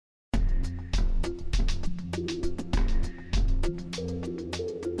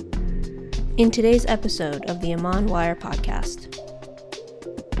In today's episode of the Iman Wire podcast.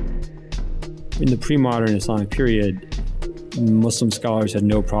 In the pre-modern Islamic period, Muslim scholars had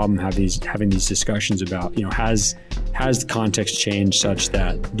no problem having these discussions about, has the context changed such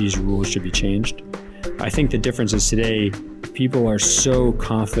that these rules should be changed? I think the difference is today, people are so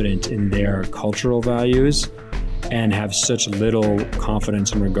confident in their cultural values and have such little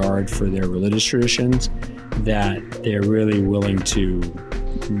confidence and regard for their religious traditions that they're really willing to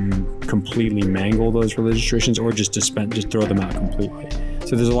completely mangle those religious traditions or just throw them out completely.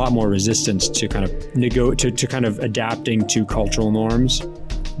 So there's a lot more resistance to kind of adapting to cultural norms,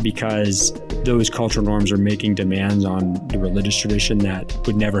 because those cultural norms are making demands on the religious tradition that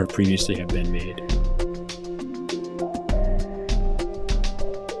would never have previously have been made.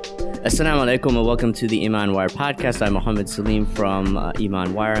 Assalamu alaikum and welcome to the Iman Wire podcast. I'm Mohammed Salim from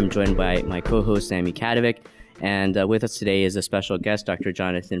Iman Wire. I'm joined by my co-host Sami Katovic, and with us today is a special guest, Dr.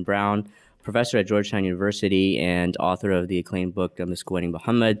 Jonathan Brown, professor at Georgetown University and author of the acclaimed book, Misquoting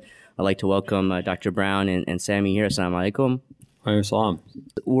Muhammad. I'd like to welcome Dr. Brown and Sami here. Assalamu alaikum. Waalaikum.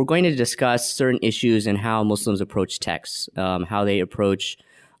 We're going to discuss certain issues and how Muslims approach texts, how they approach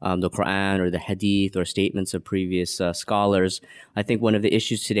the Quran or the Hadith or statements of previous scholars. I think one of the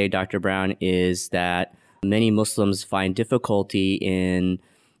issues today, Dr. Brown, is that many Muslims find difficulty in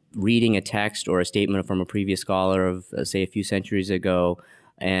reading a text or a statement from a previous scholar of, say, a few centuries ago,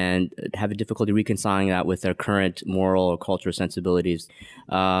 and have a difficulty reconciling that with their current moral or cultural sensibilities.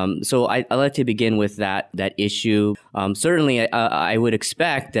 So I'd like to begin with that issue. Certainly, I would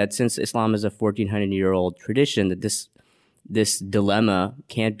expect that since Islam is a 1,400-year-old tradition, that this dilemma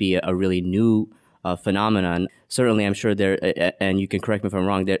can't be a really new phenomenon. Certainly, I'm sure and you can correct me if I'm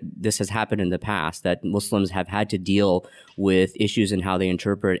wrong, that this has happened in the past, that Muslims have had to deal with issues in how they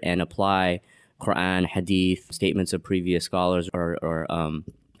interpret and apply Quran, Hadith, statements of previous scholars or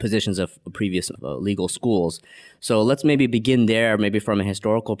positions of previous legal schools. So let's maybe begin there, maybe from a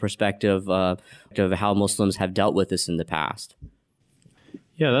historical perspective of how Muslims have dealt with this in the past.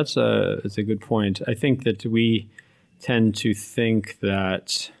 Yeah, that's a good point. I think that we tend to think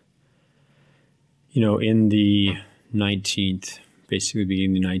that, in the 19th, basically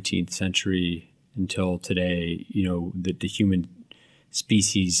beginning of the 19th century until today, that the human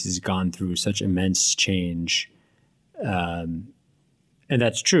species has gone through such immense change. And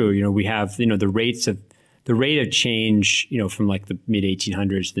that's true. We have, the rate of change, from like the mid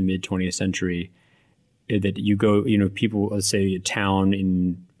 1800s to the mid 20th century, that you go, people, let's say a town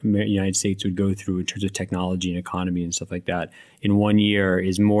in the United States would go through in terms of technology and economy and stuff like that in 1 year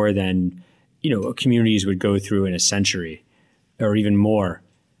is more than, communities would go through in a century or even more,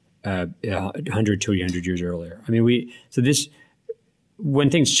 100 to 100 years earlier.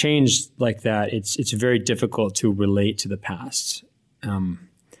 When things change like that, it's very difficult to relate to the past and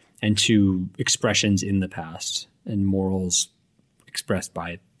to expressions in the past and morals expressed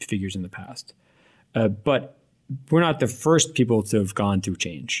by figures in the past. But we're not the first people to have gone through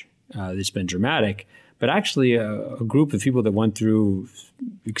change. It's been dramatic, but actually a group of people that went through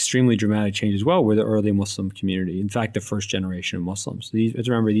extremely dramatic change as well were the early Muslim community. In fact, the first generation of Muslims.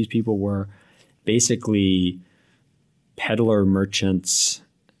 Remember, these people were basically peddler merchants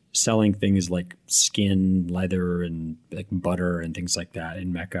selling things like skin, leather, and like butter and things like that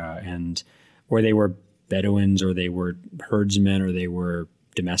in Mecca, or they were Bedouins, or they were herdsmen, or they were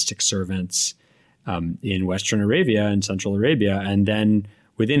domestic servants in Western Arabia and Central Arabia. And then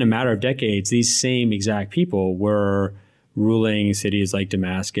within a matter of decades, these same exact people were ruling cities like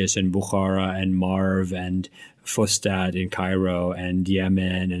Damascus and Bukhara and Marv and Fustat in Cairo and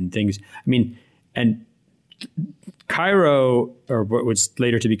Yemen and things. And Cairo, or what was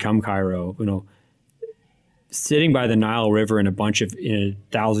later to become Cairo, sitting by the Nile River in a bunch of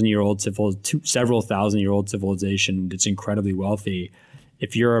several thousand-year-old civilization that's incredibly wealthy,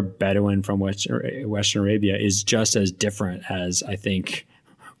 if you're a Bedouin from Western Arabia, is just as different as I think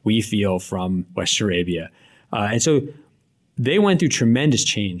we feel from Western Arabia. And so they went through tremendous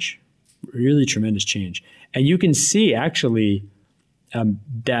change, really tremendous change. And you can see actually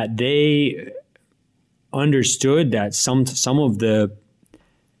that they understood that some of the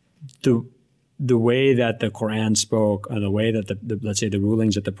way that the Quran spoke, and the way that let's say the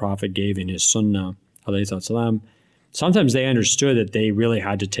rulings that the Prophet gave in his Sunnah, alayhi salam, sometimes they understood that they really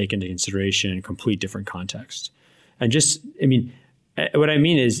had to take into consideration a complete different context. And what I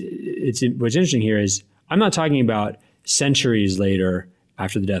mean is, what's interesting here is I'm not talking about centuries later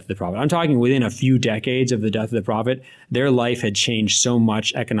after the death of the Prophet. I'm talking within a few decades of the death of the Prophet. Their life had changed so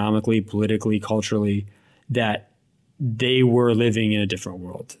much economically, politically, culturally, that they were living in a different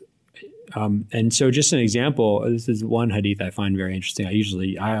world. And so just an example, this is one hadith I find very interesting.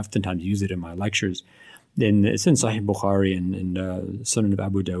 I oftentimes use it in my lectures. It's in Sahih Bukhari and Sunan of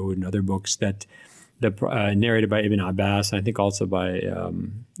Abu Dawud and other books that narrated by Ibn Abbas, and I think also by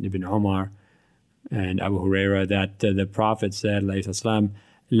Ibn Umar and Abu Huraira, that the Prophet said, alayhi salam,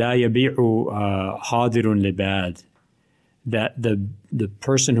 La yabi'u hadirun libad, that the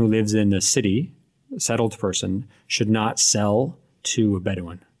person who lives in the city, a settled person, should not sell to a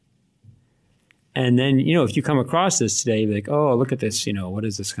Bedouin. And then, if you come across this today, you're like, oh, look at this, what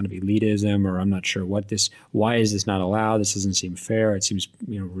is this kind of elitism, or I'm not sure why is this not allowed? This doesn't seem fair. It seems,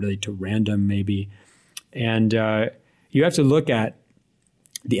 really too random maybe. And you have to look at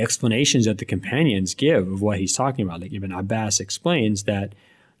the explanations that the companions give of what he's talking about. Like Ibn Abbas explains that,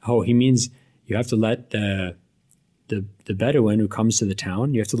 he means you have to let the Bedouin who comes to the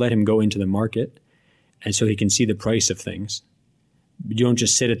town, you have to let him go into the market, and so he can see the price of things. You don't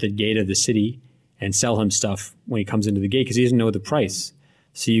just sit at the gate of the city and sell him stuff when he comes into the gate because he doesn't know the price.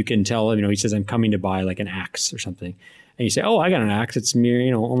 So you can tell him, he says, I'm coming to buy like an axe or something. And you say, oh, I got an axe. It's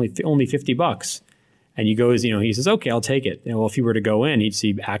mere, only $50. And he goes, he says, okay, I'll take it. Well, if he were to go in, he'd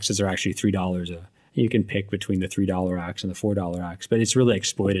see axes are actually $3. You can pick between the $3 axe and the $4 axe, but it's really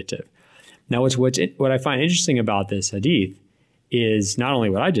exploitative. Now, what I find interesting about this hadith is not only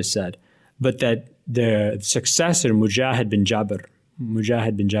what I just said, but that the successor, Mujahid bin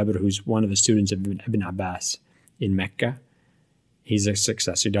Jabir, who's one of the students of Ibn Abbas in Mecca, he's a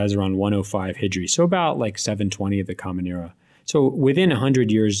successor. He dies around 105 Hijri, so about like 720 of the Common Era. So within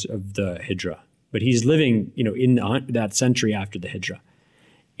 100 years of the Hijrah, but he's living, in that century after the Hijrah.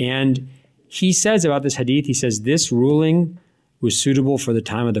 And he says about this hadith, he says, this ruling was suitable for the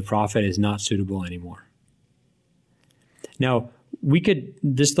time of the Prophet is not suitable anymore. Now, we could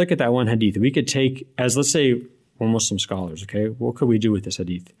just look at that one hadith. We could take, as let's say, we're Muslim scholars, okay? What could we do with this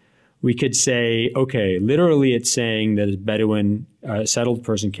hadith? We could say, okay, literally it's saying that a Bedouin, a settled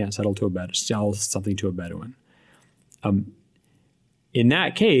person can't sell something to a Bedouin. In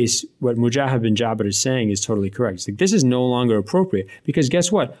that case, what Mujahid bin Jabir is saying is totally correct. It's like, this is no longer appropriate because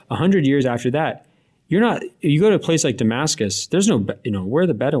guess what? 100 years after that, you go to a place like Damascus, there's no, where are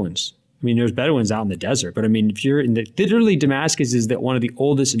the Bedouins? I mean, there's Bedouins out in the desert, but I mean, if you're literally Damascus is one of the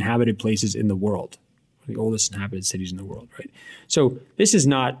oldest inhabited places in the world, the oldest inhabited cities in the world, right? So this is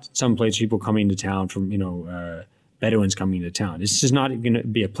not some place people coming to town from, Bedouins coming to town. This is not going to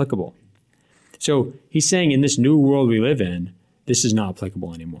be applicable. So he's saying in this new world we live in, this is not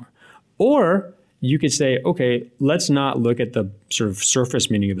applicable anymore. Or you could say, okay, let's not look at the sort of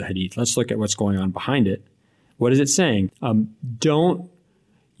surface meaning of the hadith. Let's look at what's going on behind it. What is it saying? People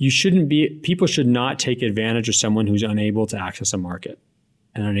should not take advantage of someone who's unable to access a market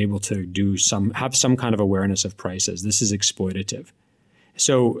and unable to have some kind of awareness of prices. This is exploitative.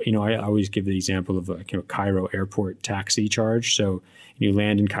 So, I always give the example of a Cairo airport taxi charge. So you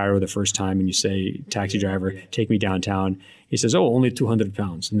land in Cairo the first time and you say, taxi driver, take me downtown. He says, oh, only 200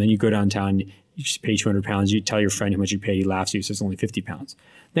 pounds. And then you go downtown, you just pay 200 pounds. You tell your friend how much you pay. He laughs at you. He says, only 50 pounds.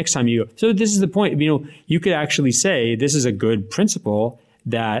 Next time you go. So this is the point. You could actually say this is a good principle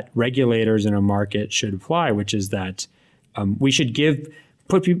that regulators in a market should apply, which is that we should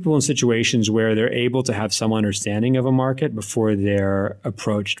put people in situations where they're able to have some understanding of a market before they're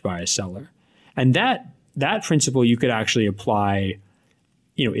approached by a seller. And that principle you could actually apply,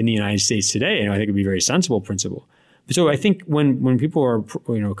 in the United States today, and I think it'd be a very sensible principle. So I think when people are,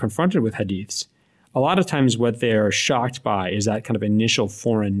 confronted with hadiths, a lot of times what they're shocked by is that kind of initial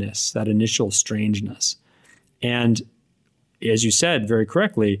foreignness, that initial strangeness. And as you said very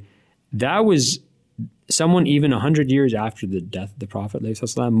correctly, that was someone even 100 years after the death of the Prophet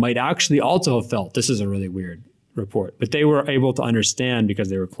ﷺ might actually also have felt this is a really weird report. But they were able to understand because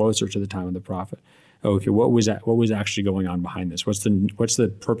they were closer to the time of the Prophet. Okay, what was actually going on behind this? What's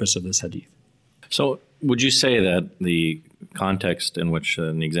the purpose of this hadith? So would you say that the context in which,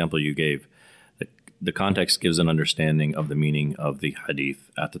 in the example you gave, the context gives an understanding of the meaning of the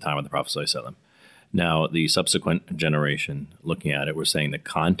hadith at the time of the Prophet ﷺ? Now, the subsequent generation looking at it, we're saying the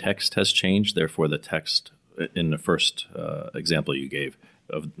context has changed. Therefore, the text in the first example you gave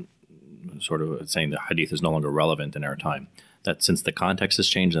of sort of saying the hadith is no longer relevant in our time, that since the context has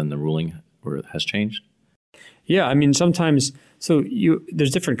changed, then the ruling has changed? Yeah, I mean, sometimes,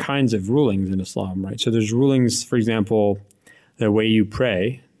 there's different kinds of rulings in Islam, right? So there's rulings, for example, the way you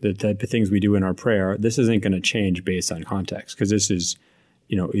pray, the type of things we do in our prayer, this isn't going to change based on context because this is,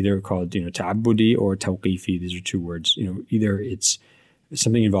 either called, ta'abbudi or tawqifi. These are two words. Either it's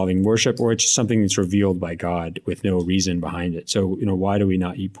something involving worship or it's something that's revealed by God with no reason behind it. So, why do we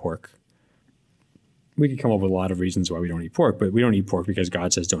not eat pork? we could come up with a lot of reasons why we don't eat pork, but we don't eat pork because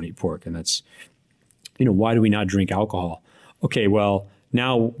God says don't eat pork. And that's, why do we not drink alcohol? Okay, well,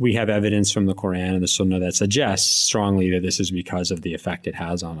 now we have evidence from the Quran and the Sunnah that suggests strongly that this is because of the effect it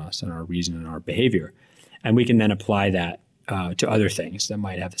has on us and our reason and our behavior. And we can then apply that to other things that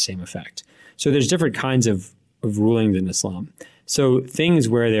might have the same effect. So there's different kinds of rulings in Islam. So things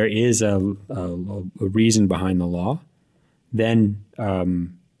where there is a reason behind the law, then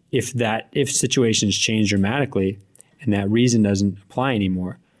if situations change dramatically and that reason doesn't apply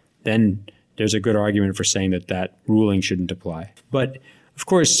anymore, then there's a good argument for saying that ruling shouldn't apply. But of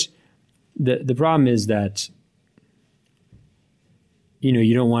course, the problem is that,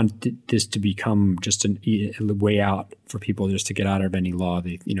 you don't want this to become just a way out for people just to get out of any law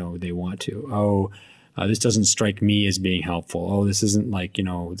they want to. This doesn't strike me as being helpful. This isn't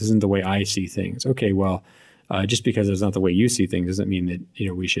this isn't the way I see things. Okay, well, just because it's not the way you see things doesn't mean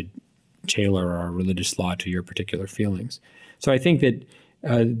that, we should tailor our religious law to your particular feelings. So I think that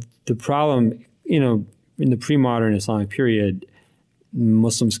the problem, in the pre-modern Islamic period,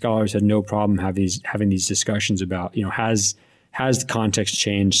 Muslim scholars had no problem having these discussions about, has the context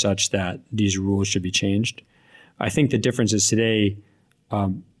changed such that these rules should be changed? I think the difference is today,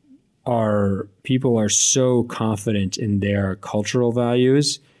 people are so confident in their cultural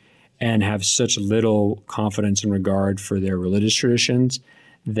values and have such little confidence and regard for their religious traditions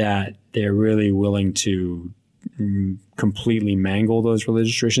that they're really willing to completely mangle those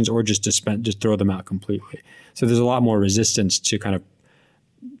religious traditions or just throw them out completely. So there's a lot more resistance to kind of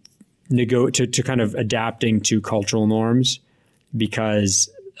to kind of adapting to cultural norms, because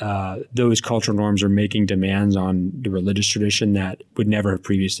those cultural norms are making demands on the religious tradition that would never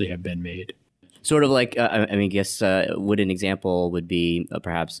previously have been made. Sort of like, I guess, would an example would be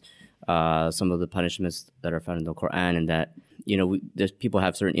perhaps some of the punishments that are found in the Quran, and that, there's people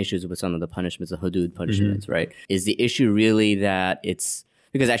have certain issues with some of the punishments, the hudud punishments, right? Is the issue really that it's,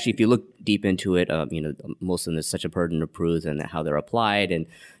 because actually if you look deep into it, Muslim is such a burden of proof and how they're applied, and,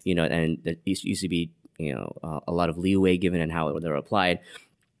 and there used to be, a lot of leeway given in how they're applied.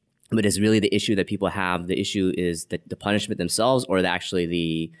 But is really the issue that people have, the issue is the punishment themselves, or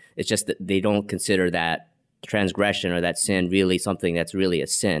it's just that they don't consider that transgression or that sin really something that's really a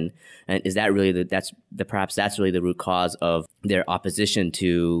sin? And is that really perhaps that's really the root cause of their opposition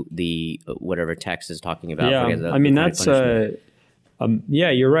to the whatever text is talking about?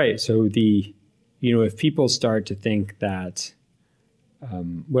 You're right. So if people start to think that,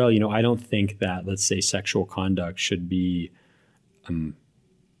 I don't think that, let's say, sexual conduct should be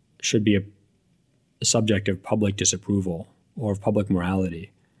a subject of public disapproval or of public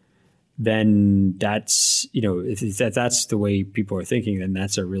morality, then that's, if that's the way people are thinking, then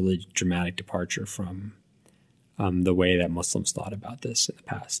that's a really dramatic departure from the way that Muslims thought about this in the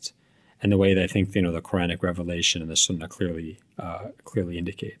past, and the way that I think, the Quranic revelation and the Sunnah clearly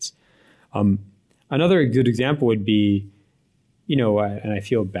indicates. Another good example would be, and I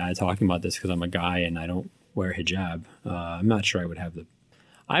feel bad talking about this because I'm a guy and I don't wear hijab. I'm not sure I would have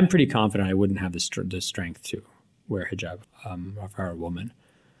I'm pretty confident I wouldn't have the strength to wear hijab if I were a woman.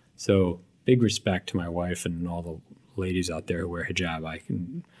 So big respect to my wife and all the ladies out there who wear hijab. I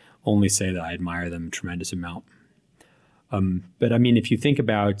can only say that I admire them a tremendous amount. But if you think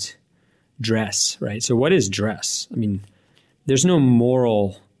about dress, right? So what is dress? There's no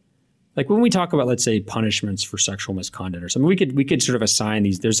moral, like when we talk about, let's say, punishments for sexual misconduct or something, we could sort of assign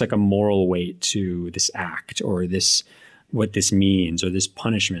these, there's like a moral weight to this act or what this means or this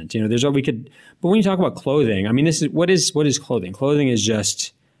punishment. There's all we could, but when you talk about clothing, what is clothing? Clothing is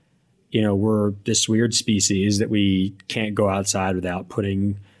just, we're this weird species that we can't go outside without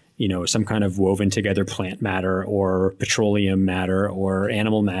putting, some kind of woven together plant matter or petroleum matter or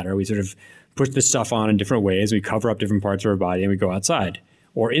animal matter. We sort of put this stuff on in different ways. We cover up different parts of our body and we go outside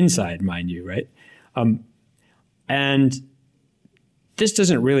or inside, mind you, right? And this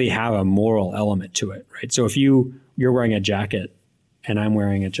doesn't really have a moral element to it, right? So if you're wearing a jacket and I'm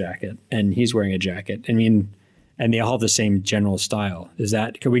wearing a jacket and he's wearing a jacket, and they all have the same general style.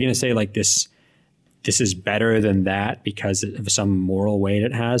 Are we going to say like this is better than that because of some moral weight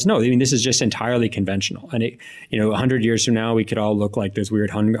it has? No, this is just entirely conventional. And 100 years from now, we could all look like those weird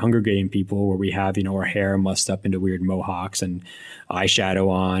Hunger Game people where we have, our hair mussed up into weird mohawks and eyeshadow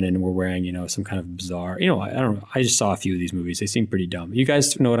on, and we're wearing, some kind of bizarre, I don't know. I just saw a few of these movies. They seem pretty dumb. You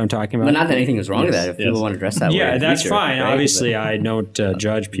guys know what I'm talking about? Well, not that anything is wrong with that. If people want to dress that way. Yeah, that's fine. Right? Obviously, I don't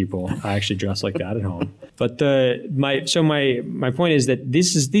judge people. I actually dress like that at home. But my point is that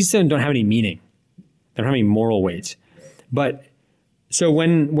these don't have any meaning. They don't have any moral weight. But so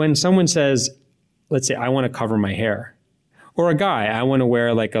when someone says, let's say, I want to cover my hair, or a guy, I want to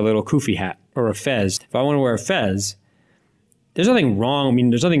wear like a little kufi hat, or a fez, if I want to wear a fez, there's nothing wrong. I mean,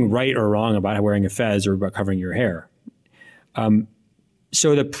 there's nothing right or wrong about wearing a fez or about covering your hair.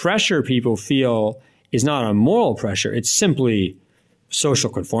 So the pressure people feel is not a moral pressure. It's simply social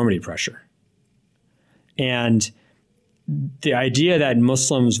conformity pressure. And the idea that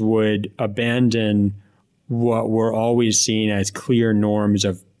Muslims would abandon what were always seen as clear norms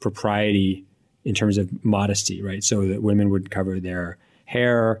of propriety in terms of modesty, right? So that women would cover their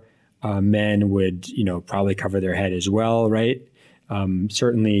hair, men would, probably cover their head as well, right?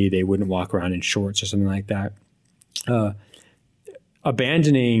 Certainly they wouldn't walk around in shorts or something like that.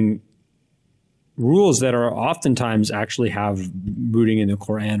 Abandoning rules that are oftentimes actually have rooting in the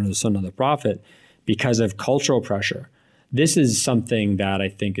Quran or the Sunnah of the Prophet because of cultural pressure. This is something that I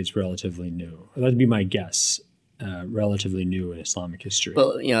think is relatively new. That'd be my guess. Relatively new in Islamic history.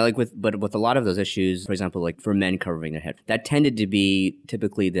 But with a lot of those issues, for example, like for men covering their head, that tended to be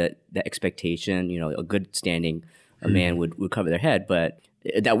typically the expectation. A good standing a man would cover their head, but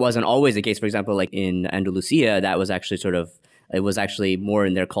that wasn't always the case. For example, like in Andalusia, that was actually it was actually more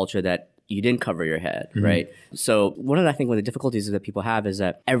in their culture that you didn't cover your head, right? So one of the difficulties that people have is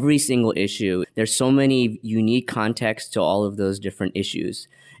that every single issue, there's so many unique contexts to all of those different issues,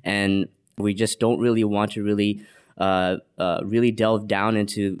 and we just don't really want to really delve down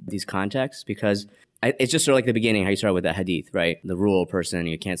into these contexts because it's just sort of like the beginning, how you start with the hadith, right? The rural person,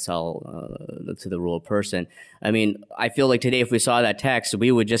 you can't sell to the rural person. I mean, I feel like today if we saw that text,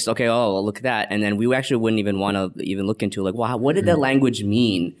 we would just, look at that. And then we actually wouldn't even want to even look into like, well, what did that language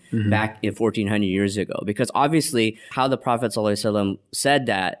mean back in 1400 years ago? Because obviously how the Prophet ﷺ said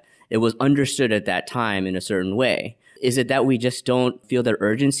that, it was understood at that time in a certain way. Is it that we just don't feel the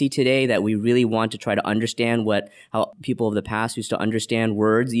urgency today, that we really want to try to understand how people of the past used to understand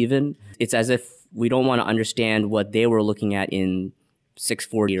words even? It's as if we don't want to understand what they were looking at in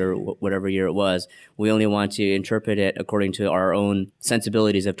 640 or whatever year it was. We only want to interpret it according to our own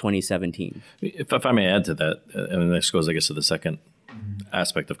sensibilities of 2017. If I may add to that, and this goes, I guess, to the second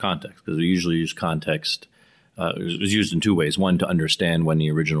aspect of context, because we usually use context. It was used in two ways. One, to understand when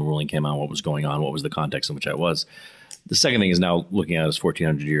the original ruling came out, what was going on, what was the context in which that was. The second thing is now looking at us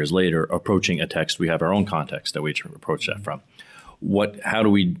 1,400 years later, approaching a text, we have our own context that we approach that from. How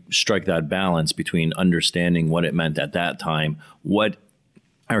do we strike that balance between understanding what it meant at that time, what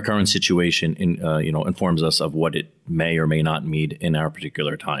our current situation informs us of what it may or may not mean in our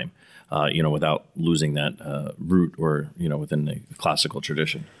particular time, without losing that root or within the classical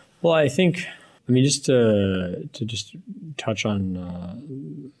tradition. Well, I think, just to just touch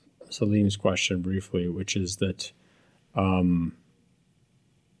on Salim's question briefly, which is that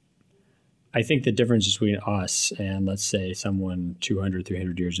I think the difference between us and, let's say, someone 200,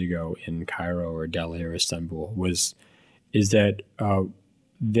 300 years ago in Cairo or Delhi or Istanbul is that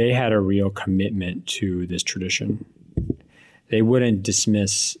they had a real commitment to this tradition. They wouldn't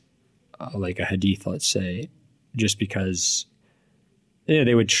dismiss like a hadith, let's say, just because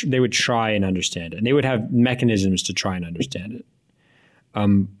they would try and understand it, and they would have mechanisms to try and understand it.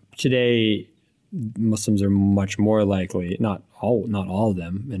 Today, Muslims are much more likely, not all of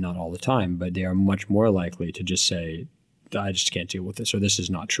them and not all the time, but they are much more likely to just say, I just can't deal with this, or this is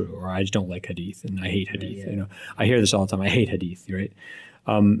not true, or I just don't like hadith and I hate hadith. Yeah. I hear this all the time. I hate hadith, right?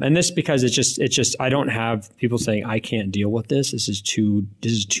 And this because it's just I don't have people saying I can't deal with this. This is too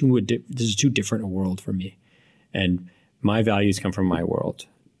different a world for me, and my values come from my world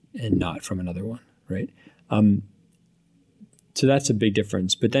and not from another one, right? So that's a big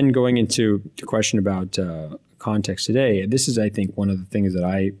difference. But then going into the question about context today, this is, I think, one of the things that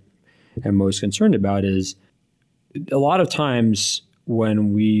I am most concerned about is a lot of times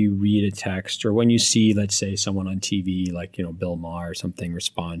when we read a text or when you see, let's say, someone on TV like, Bill Maher or something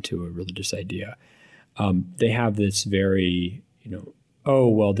respond to a religious idea, they have this very, oh,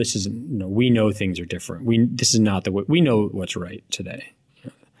 well, this isn't, we know things are different. This is not the way, we know what's right today.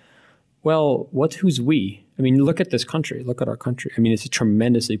 Well, who's we? I mean, look at this country. Look at our country. I mean, it's a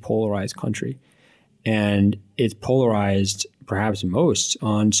tremendously polarized country. And it's polarized perhaps most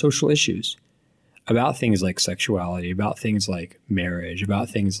on social issues about things like sexuality, about things like marriage, about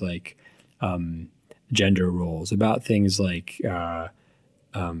things like gender roles, about things like the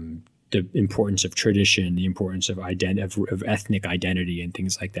importance of tradition, the importance of ethnic identity and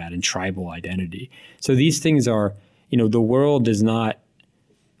things like that, and tribal identity. So these things are, the world is not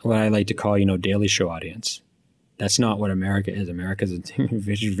what I like to call, Daily Show audience. That's not what America is. America is a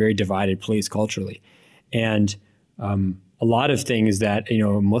very divided place culturally. And a lot of things that,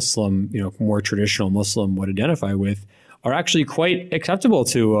 a Muslim, more traditional Muslim would identify with are actually quite acceptable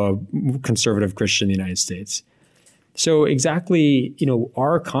to a conservative Christian in the United States. So exactly,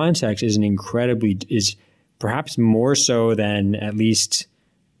 our context is perhaps more so than at least,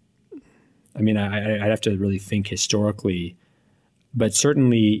 I'd have to really think historically, but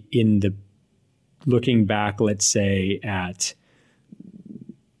certainly looking back, let's say, at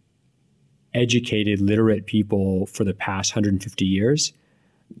educated, literate people for the past 150 years,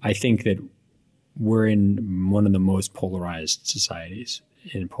 I think that we're in one of the most polarized societies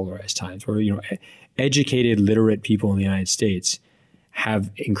in polarized times, where educated, literate people in the United States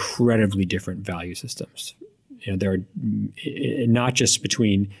have incredibly different value systems. They're not just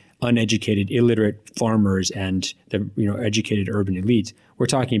between uneducated, illiterate farmers and the educated urban elites. We're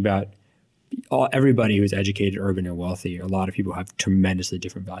talking about everybody who's educated, urban, and wealthy. A lot of people have tremendously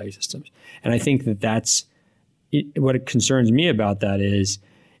different value systems, and I think that's what concerns me about that is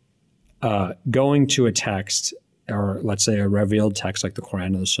going to a text, or let's say a revealed text like the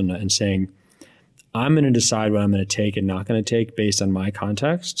Quran or the Sunnah, and saying, I'm going to decide what I'm going to take and not going to take based on my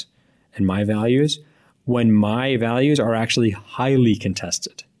context and my values, when my values are actually highly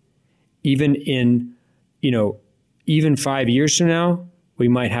contested. Even 5 years from now, we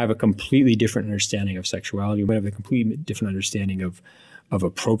might have a completely different understanding of sexuality. We might have a completely different understanding of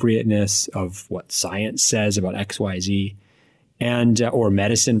appropriateness, of what science says about X, Y, Z. And or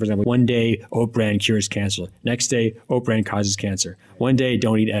medicine, for example. One day, oat bran cures cancer. Next day, oat bran causes cancer. One day,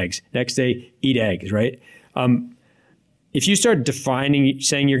 don't eat eggs. Next day, eat eggs, right? If you start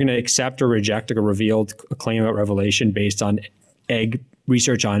saying you're going to accept or reject a revealed claim about revelation based on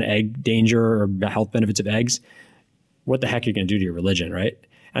research on egg danger or health benefits of eggs, what the heck are you going to do to your religion, right?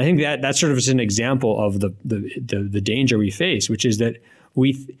 And I think that sort of is an example of the danger we face, which is that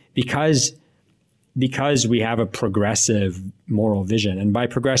because we have a progressive moral vision, and by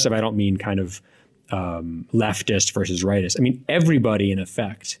progressive, I don't mean kind of leftist versus rightist. I mean, everybody in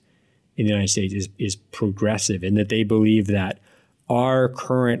effect in the United States is progressive in that they believe that our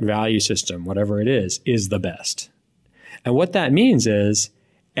current value system, whatever it is the best. And what that means is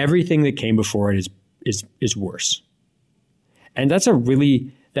everything that came before it is worse. And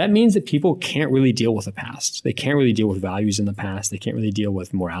that means that people can't really deal with the past. They can't really deal with values in the past. They can't really deal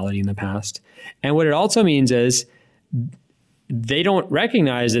with morality in the past. And what it also means is they don't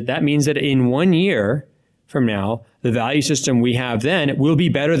recognize that means that in 1 year from now, the value system we have then will be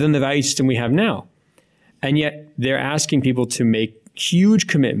better than the value system we have now. And yet they're asking people to make huge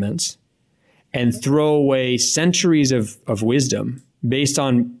commitments and throw away centuries of wisdom based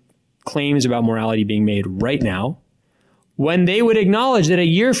on claims about morality being made right now, when they would acknowledge that a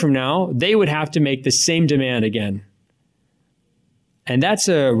year from now, they would have to make the same demand again. And that's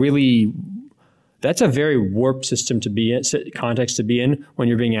a very warped system to be in, context to be in, when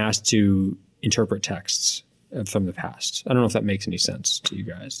you're being asked to interpret texts from the past. I don't know if that makes any sense to you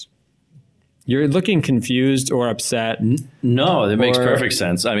guys. You're looking confused or upset. No, that makes perfect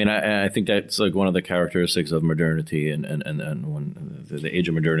sense. I mean, I think that's like one of the characteristics of modernity and when the age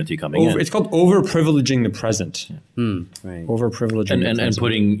of modernity coming in. It's called over-privileging the present. Yeah. Right. Over-privileging the present. And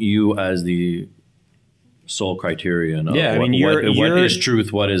putting you as the sole criterion of what is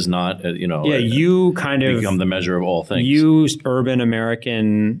truth, what is not, you kind of become the measure of all things. You, urban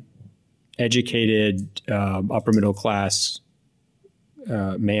American, educated, upper middle class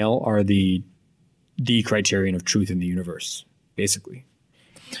male are the criterion of truth in the universe, basically.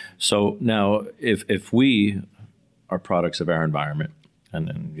 So now, if we are products of our environment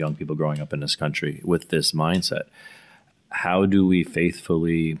and young people growing up in this country with this mindset, how do we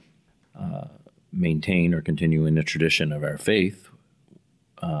faithfully maintain or continue in the tradition of our faith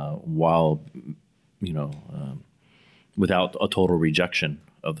while, without a total rejection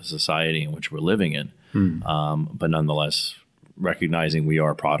of the society in which we're living in, but nonetheless recognizing we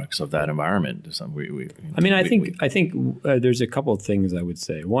are products of that environment? I think there's a couple of things I would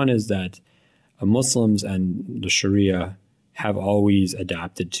say. One is that Muslims and the Sharia have always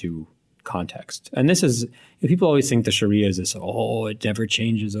adapted to context. And this is, people always think the Sharia is this, it never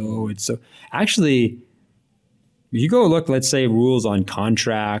changes. It's so. Actually, you go look, let's say, rules on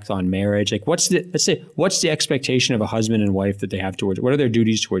contract, on marriage. Like, what's the expectation of a husband and wife that they have towards, what are their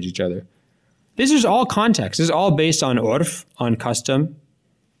duties towards each other? This is all context. This is all based on urf, on custom.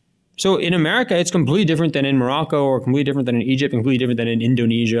 So in America, it's completely different than in Morocco, or completely different than in Egypt, completely different than in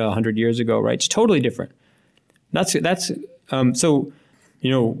Indonesia 100 years ago, right? It's totally different. So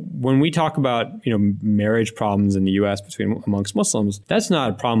when we talk about, marriage problems in the U.S. amongst Muslims, that's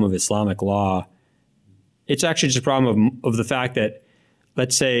not a problem of Islamic law. It's actually just a problem of the fact that,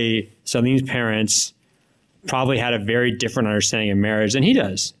 let's say, Salim's parents probably had a very different understanding of marriage than he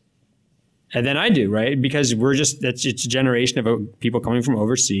does. And then I do, right? Because it's a generation of people coming from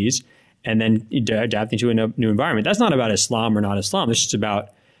overseas, and then adapting to a new environment. That's not about Islam or not Islam. It's just about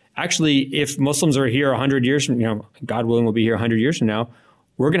actually, if Muslims are here 100 years from, God willing, we'll be here 100 years from now,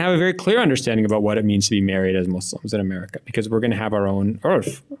 we're going to have a very clear understanding about what it means to be married as Muslims in America, because we're going to have our own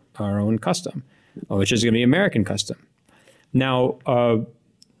urf, our own custom, which is going to be American custom. Now,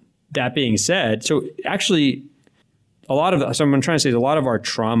 that being said, so actually, so what I'm trying to say is a lot of our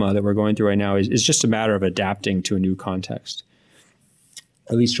trauma that we're going through right now is just a matter of adapting to a new context,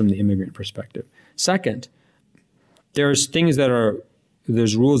 at least from the immigrant perspective. Second, there's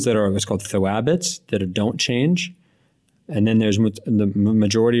rules that are what's called thawabits that don't change. And then there's the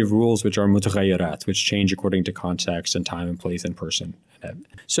majority of rules which are mutaghayyirat, which change according to context and time and place and person.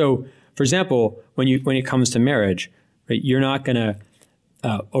 So, for example, when it comes to marriage, right, you're not going to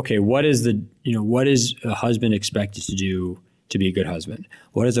what is a husband expected to do to be a good husband?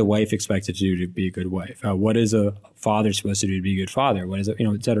 What is a wife expected to do to be a good wife? What is a father supposed to do to be a good father? What is it,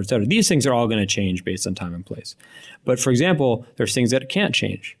 et cetera, et cetera. These things are all going to change based on time and place. But for example, there's things that can't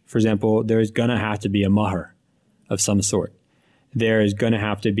change. For example, there's going to have to be a mahr of some sort. There's going to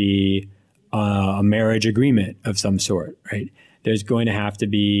have to be a marriage agreement of some sort, right? There's going to have to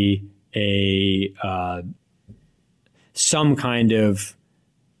be some kind of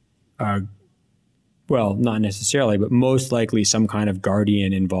not necessarily, but most likely some kind of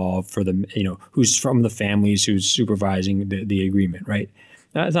guardian involved for the, who's from the families who's supervising the agreement, right?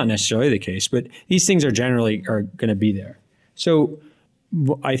 That's not necessarily the case, but these things are going to be there. So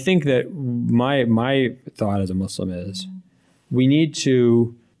I think that my thought as a Muslim is we need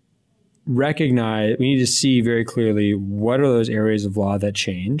to see very clearly what are those areas of law that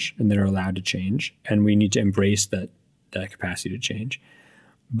change and that are allowed to change, and we need to embrace that capacity to change.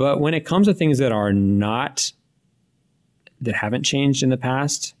 But when it comes to things that haven't changed in the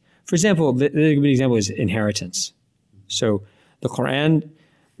past, for example, the good example is inheritance. So the Quran,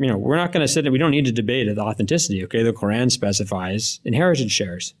 we're not going to sit there, we don't need to debate the authenticity, okay? The Quran specifies inheritance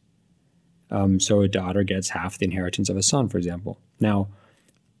shares. So a daughter gets half the inheritance of a son, for example. Now,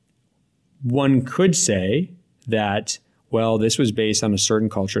 one could say that, well, this was based on a certain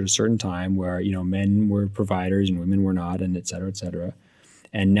culture at a certain time where, men were providers and women were not, and et cetera, et cetera.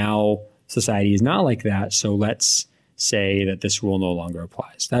 And now society is not like that, so let's say that this rule no longer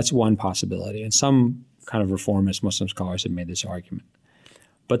applies. That's one possibility. And some kind of reformist Muslim scholars have made this argument.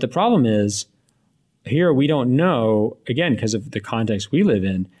 But the problem is, here we don't know, again, because of the context we live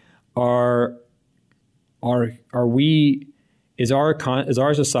in, is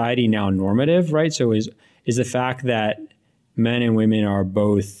our society now normative, right? So is the fact that men and women are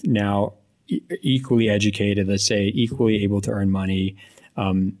both now equally educated, let's say equally able to earn money,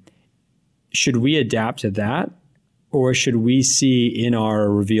 should we adapt to that? Or should we see in our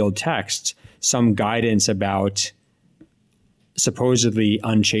revealed text some guidance about supposedly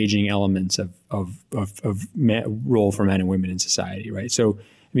unchanging elements of role for men and women in society, right? So,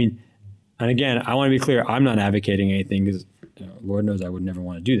 and again, I want to be clear, I'm not advocating anything because Lord knows I would never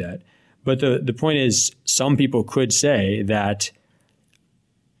want to do that. But the point is, some people could say that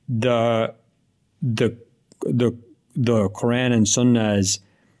the Quran and Sunnah's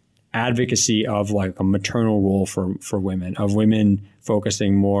advocacy of like a maternal role for women, of women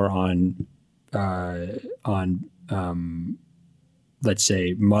focusing more on let's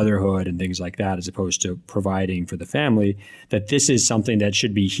say motherhood and things like that, as opposed to providing for the family, that this is something that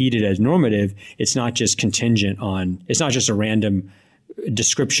should be heeded as normative. It's not just contingent on, it's not just a random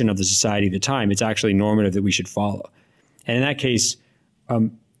description of the society at the time. It's actually normative that we should follow. And in that case,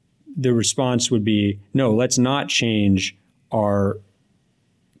 the response would be, no, let's not change our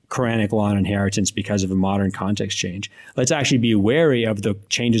Quranic law on inheritance because of a modern context change. Let's actually be wary of the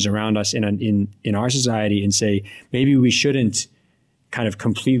changes around us in our society and say, maybe we shouldn't kind of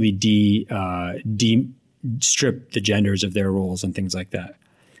completely strip the genders of their roles and things like that.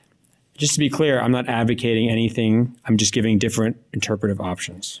 Just to be clear, I'm not advocating anything. I'm just giving different interpretive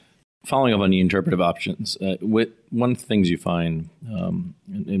options. Following up on the interpretive options, one of the things you find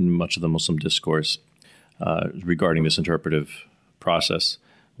in much of the Muslim discourse regarding this interpretive process,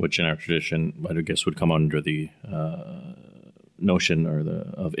 which in our tradition, I guess, would come under the notion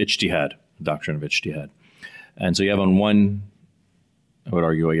of ijtihad, the doctrine of ijtihad. And so you have on one, I would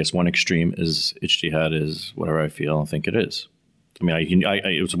argue, I guess, one extreme is ijtihad is whatever I feel and think it is.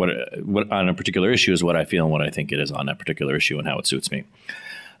 It's what on a particular issue is what I feel and what I think it is on that particular issue and how it suits me.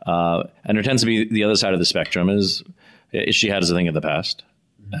 And there tends to be the other side of the spectrum is ijtihad is a thing of the past,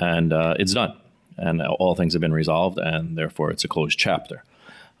 and it's done, and all things have been resolved, and therefore it's a closed chapter.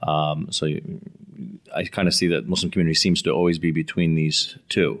 So I kind of see that Muslim community seems to always be between these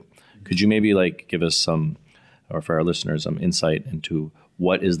two. Could you maybe give us some, or for our listeners, some insight into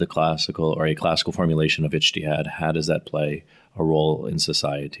what is the classical or a classical formulation of ijtihad? How does that play a role in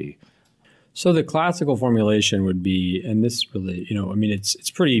society? So the classical formulation would be, and this really, it's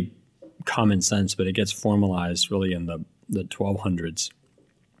pretty common sense, but it gets formalized really in the 1200s,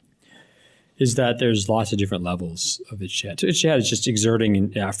 is that there's lots of different levels of ijtihad. So ijtihad is just exerting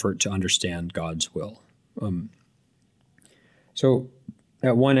an effort to understand God's will. So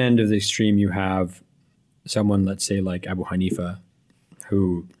at one end of the extreme, you have someone, let's say like Abu Hanifa,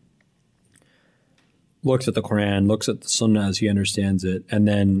 who looks at the Quran, looks at the Sunnah as he understands it, and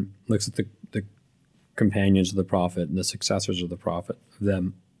then looks at the companions of the Prophet and the successors of the Prophet, of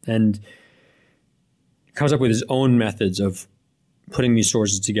them, and comes up with his own methods of putting these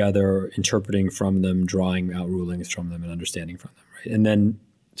sources together, interpreting from them, drawing out rulings from them, and understanding from them, right? And then,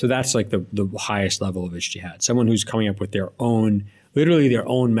 so that's like the highest level of ijtihad. Someone who's coming up with their own, literally their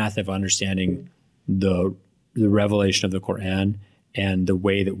own method of understanding the revelation of the Quran and the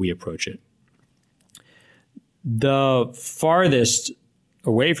way that we approach it. The farthest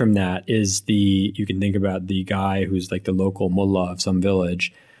away from that is you can think about the guy who's like the local mullah of some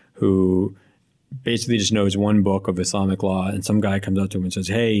village who basically just knows one book of Islamic law, and some guy comes up to him and says,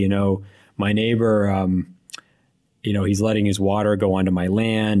 hey, my neighbor, he's letting his water go onto my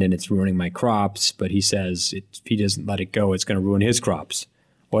land and it's ruining my crops, but he says if he doesn't let it go, it's going to ruin his crops.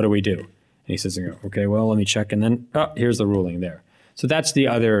 What do we do? And he says, okay, well, let me check. And then, here's the ruling there. So that's the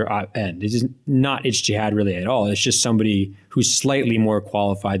other end. It's not ijtihad really at all. It's just somebody who's slightly more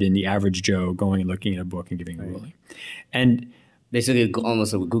qualified than the average Joe going and looking at a book and giving a ruling. And basically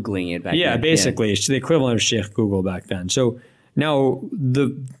almost like Googling it back then. Yeah, basically. It's the equivalent of Sheikh Google back then. So now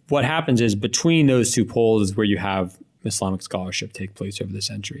what happens is between those two poles is where you have Islamic scholarship take place over the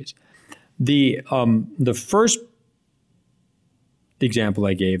centuries. The first example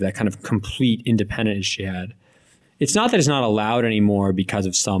I gave, that kind of complete independent ijtihad, it's not that it's not allowed anymore because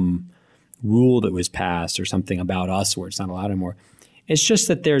of some rule that was passed or something about us where it's not allowed anymore. It's just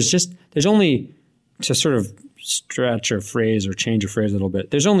that there's only, to sort of stretch a phrase or change a phrase a little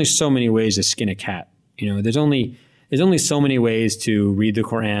bit, there's only so many ways to skin a cat. There's only so many ways to read the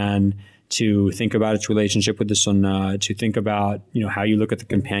Quran, to think about its relationship with the Sunnah, to think about, how you look at the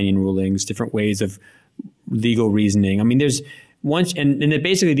companion rulings, different ways of legal reasoning. I mean, there's and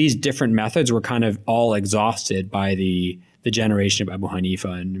basically these different methods were kind of all exhausted by the generation of Abu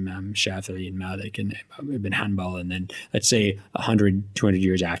Hanifa and Imam Shafi'i and Malik and Ibn Hanbal, and then let's say 100, 200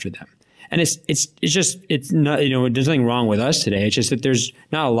 years after them. And it's not, there's nothing wrong with us today. It's just that there's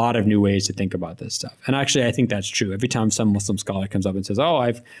not a lot of new ways to think about this stuff. And actually, I think that's true. Every time some Muslim scholar comes up and says, oh,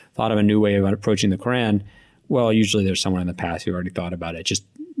 I've thought of a new way of approaching the Quran, well, usually there's someone in the past who already thought about it, just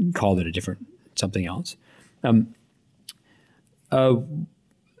called it something else.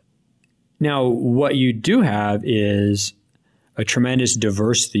 Now, what you do have is a tremendous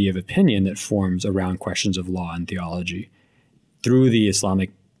diversity of opinion that forms around questions of law and theology through the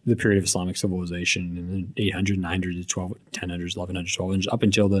period of Islamic civilization in the 800s, 900s, 1000s, 1100s, 1200s, up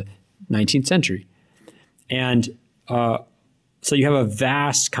until the 19th century. And so you have a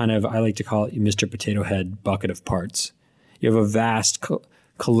vast kind of, I like to call it Mr. Potato Head bucket of parts. You have a vast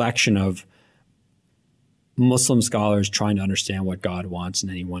collection of Muslim scholars trying to understand what God wants in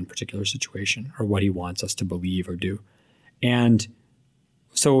any one particular situation or what he wants us to believe or do. And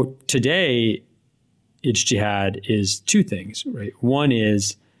so today, ijtihad is two things, right? One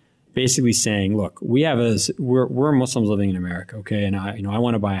is basically saying, look, we're Muslims living in America, okay? And I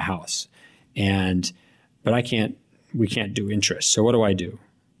want to buy a house, but we can't do interest. So what do I do?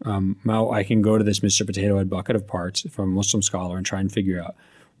 I can go to this Mr. Potato Head bucket of parts from a Muslim scholar and try and figure out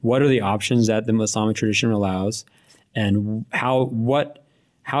what are the options that the Islamic tradition allows, and how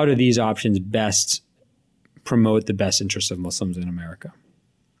do these options best promote the best interests of Muslims in America?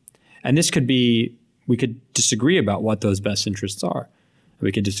 And this could be, we could disagree about what those best interests are.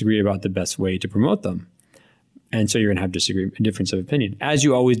 We could disagree about the best way to promote them. And so you're going to have difference of opinion, as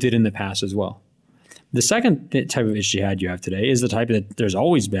you always did in the past as well. The second type of ijtihad you have today is the type that there's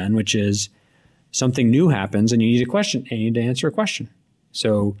always been, which is something new happens and you need a question, and you need to answer a question.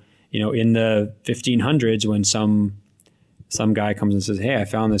 So, in the 1500s, when some guy comes and says, hey, I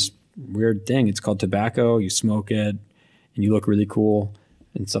found this weird thing. It's called tobacco. You smoke it and you look really cool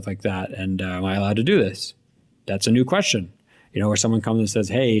and stuff like that. And am I allowed to do this? That's a new question. Or someone comes and says,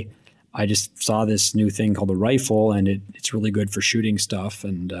 hey, I just saw this new thing called a rifle and it's really good for shooting stuff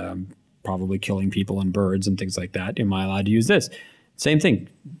and probably killing people and birds and things like that. Am I allowed to use this? Same thing,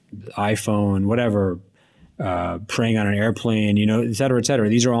 iPhone, whatever, praying on an airplane, et cetera, et cetera.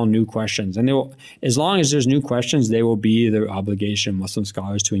 These are all new questions. And as long as there's new questions, they will be the obligation of Muslim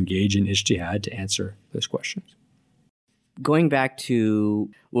scholars to engage in ijtihad to answer those questions. going back to,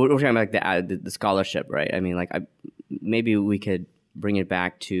 we're talking about the scholarship, right? I mean, like, maybe we could bring it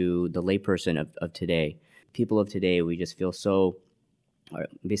back to the layperson of today. People of today, we just feel so,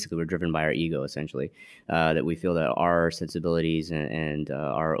 basically we're driven by our ego, essentially, that we feel that our sensibilities and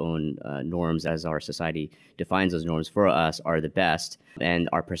our own norms, as our society defines those norms for us, are the best. And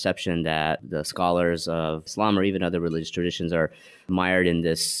our perception that the scholars of Islam or even other religious traditions are mired in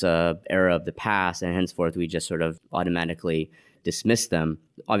this era of the past, and henceforth we just sort of automatically dismiss them.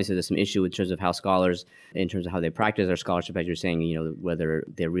 Obviously, there's some issue in terms of how scholars, in terms of how they practice their scholarship, as you're saying, whether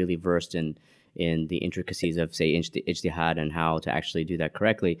they're really versed in the intricacies of, say, ijtihad and how to actually do that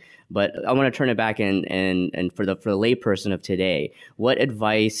correctly. But I want to turn it back and for the layperson of today, what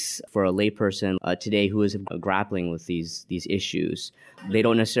advice for a layperson today who is grappling with these issues? They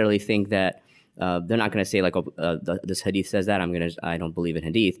don't necessarily think that they're not going to say like, this hadith says that, I don't believe in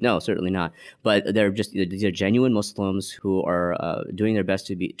hadith. No, certainly not. But these are genuine Muslims who are doing their best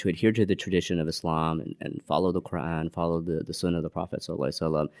to adhere to the tradition of Islam and follow the Quran, follow the Sunnah of the Prophet sallallahu alaihi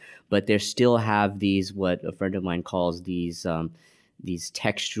wasallam. But they still have these, what a friend of mine calls these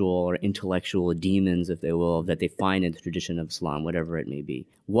textual or intellectual demons, if they will, that they find in the tradition of Islam, whatever it may be.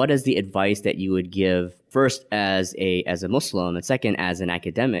 What is the advice that you would give, first as a Muslim, and second as an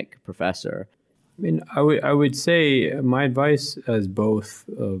academic professor? I mean, I would say my advice as both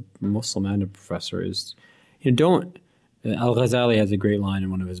a Muslim and a professor is, don't. Al-Ghazali has a great line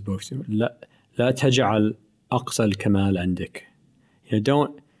in one of his books. لا تجعل أقصى الكمال عندك.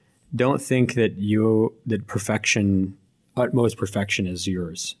 Don't think that perfection, utmost perfection, is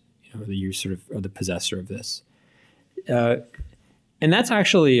yours. That you sort of are the possessor of this. And that's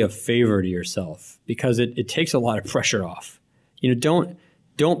actually a favor to yourself, because it takes a lot of pressure off. Don't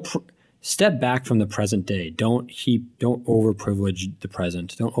step back from the present day. Don't overprivilege the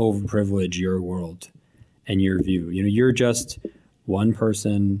present. Don't overprivilege your world and your view. You're just one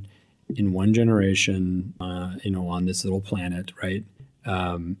person in one generation, on this little planet, right?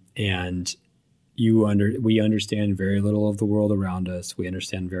 And we understand very little of the world around us. We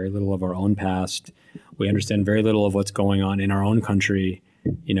understand very little of our own past. We understand very little of what's going on in our own country,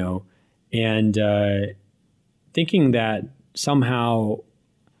 and thinking that somehow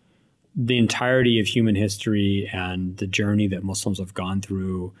the entirety of human history and the journey that Muslims have gone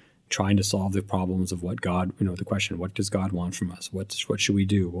through trying to solve the problems of what God, the question, what does God want from us? What should we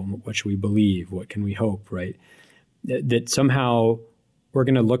do? What should we believe? What can we hope, right? That somehow we're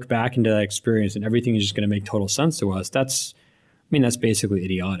going to look back into that experience and everything is just going to make total sense to us. That's basically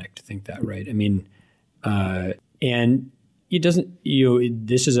idiotic to think that, right? And it doesn't,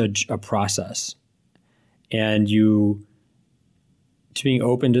 this is a process, and being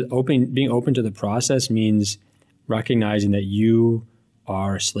open to the process means recognizing that you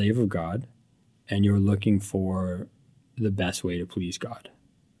are a slave of God and you're looking for the best way to please God.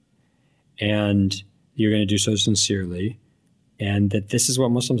 And you're going to do so sincerely, and that this is what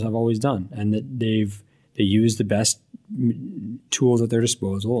Muslims have always done, and that they use the best tools at their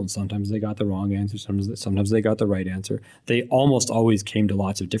disposal, and sometimes they got the wrong answer, sometimes they got the right answer. They almost always came to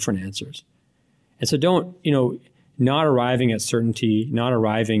lots of different answers. And so not arriving at certainty, not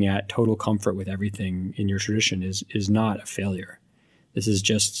arriving at total comfort with everything in your tradition is not a failure. This is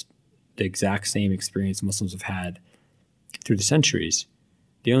just the exact same experience Muslims have had through the centuries.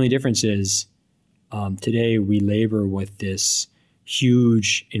 The only difference is today we labor with this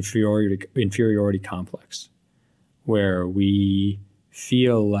huge inferiority complex, where we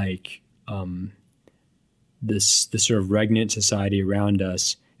feel like this sort of regnant society around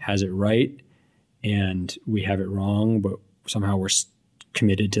us has it right, and we have it wrong, but somehow we're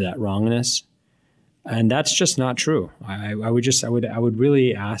committed to that wrongness. And that's just not true. I would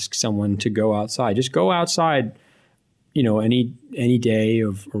really ask someone to go outside. Just go outside, any day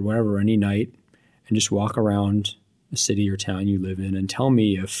or whatever, any night, and just walk around the city or town you live in and tell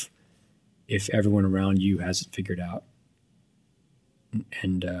me if everyone around you has it figured out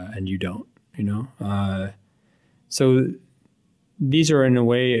and you don't, So these are, in a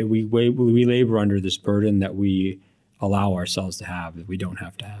way, we labor under this burden that we allow ourselves to have, that we don't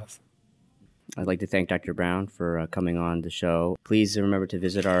have to have. I'd like to thank Dr. Brown for coming on the show. Please remember to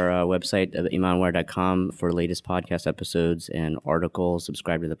visit our website, imanwire.com, for latest podcast episodes and articles.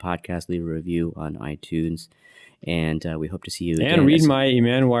 Subscribe to the podcast, leave a review on iTunes, and we hope to see you again. And read my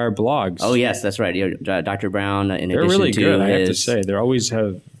Iman Wire blogs. Oh, yes, that's right. Dr. Brown, They're really good, I have to say. They always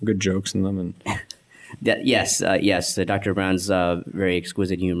have good jokes in them. And yes. Dr. Brown's very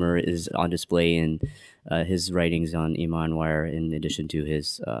exquisite humor is on display in his writings on Iman Wire, in addition to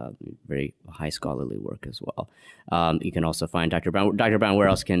his very high scholarly work as well. You can also find Dr. Brown. Dr. Brown, where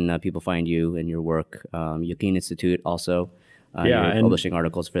else can people find you and your work? Yaqeen Institute also. You're and publishing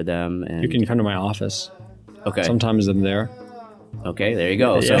articles for them. And You can come to my office. okay. Sometimes I'm there. Okay, there you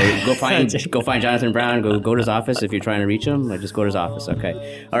go. So go find Jonathan Brown. Go to his office if you're trying to reach him. Just go to his office.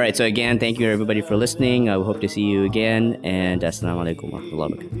 Okay. All right. So again, thank you everybody for listening. We hope to see you again. And assalamu alaikum wa rahmatullahi wa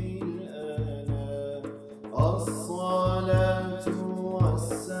barakatuh.